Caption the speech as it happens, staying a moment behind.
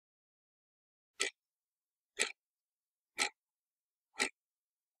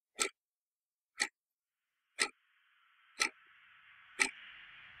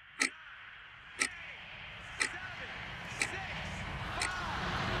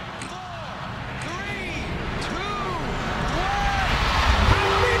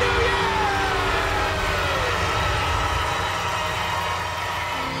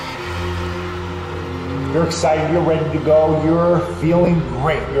excited, you're ready to go, you're feeling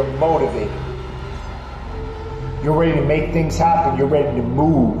great, you're motivated. You're ready to make things happen, you're ready to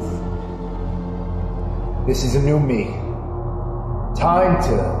move. This is a new me. Time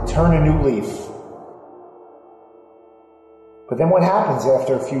to turn a new leaf. But then what happens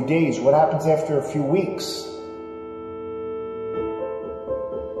after a few days? What happens after a few weeks?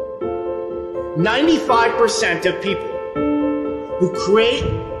 95% of people who create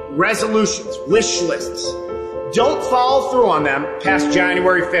resolutions, wish lists, don't follow through on them past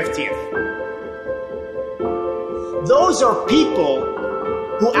January 15th. Those are people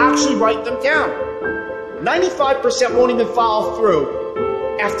who actually write them down. 95% won't even follow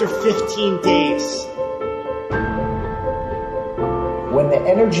through after 15 days. When the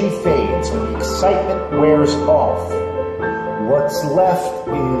energy fades, when the excitement wears off, what's left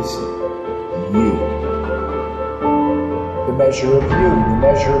is you. The measure of you, the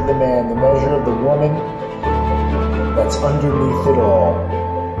measure of the man, the measure of the woman that's underneath it all.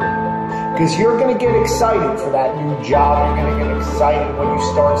 Because you're going to get excited for that new job. You're going to get excited when you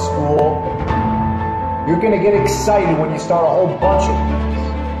start school. You're going to get excited when you start a whole bunch of things.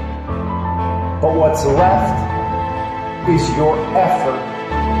 But what's left is your effort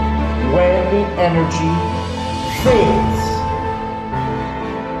when the energy fades.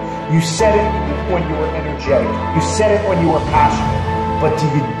 You said it when you were energetic. You said it when you were passionate. But do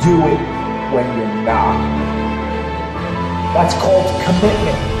you do it when you're not? That's called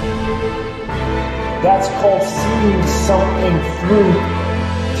commitment. That's called seeing something through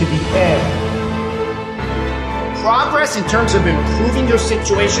to the end. Progress in terms of improving your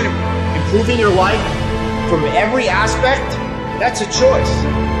situation, improving your life from every aspect, that's a choice.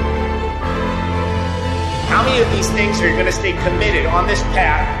 How many of these things are you going to stay committed on this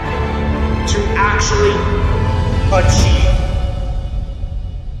path to actually achieve?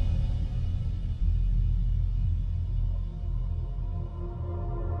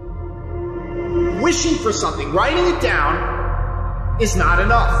 Wishing for something, writing it down, is not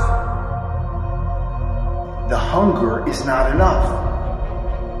enough. The hunger is not enough.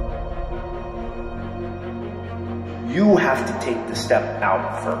 You have to take the step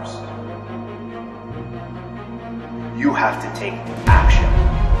out first. You have to take action.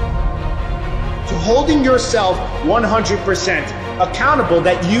 To holding yourself 100% accountable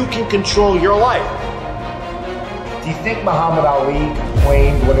that you can control your life. Do you think Muhammad Ali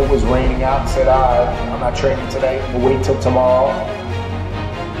complained when it was raining out and said, I'm not training today, we'll wait till tomorrow?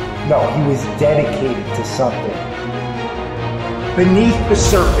 No, he was dedicated to something. Beneath the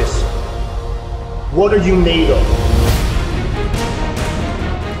surface, what are you made of?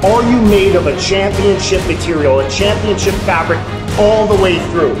 Are you made of a championship material, a championship fabric all the way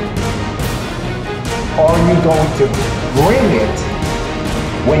through? Are you going to bring it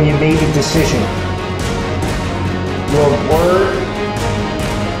when you made a decision? Your word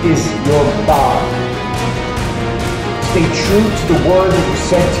is your bond. Stay true to the word that you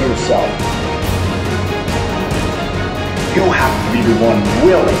said to yourself. You have to be the one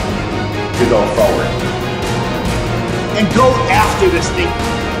willing to go forward. And go after this thing.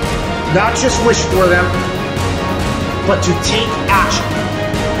 Not just wish for them, but to take action.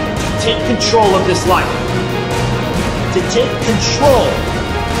 To take control of this life. To take control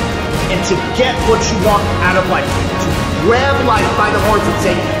and to get what you want out of life. To grab life by the horns and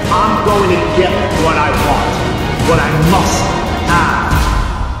say, I'm going to get what I want. What I must have.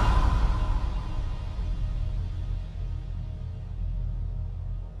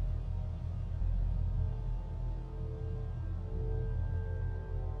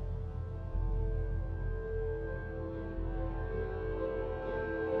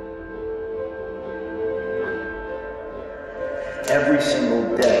 Every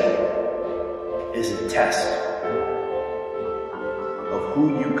single day is a test of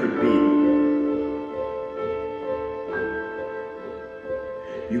who you could be.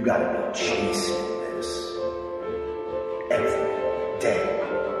 You gotta be chasing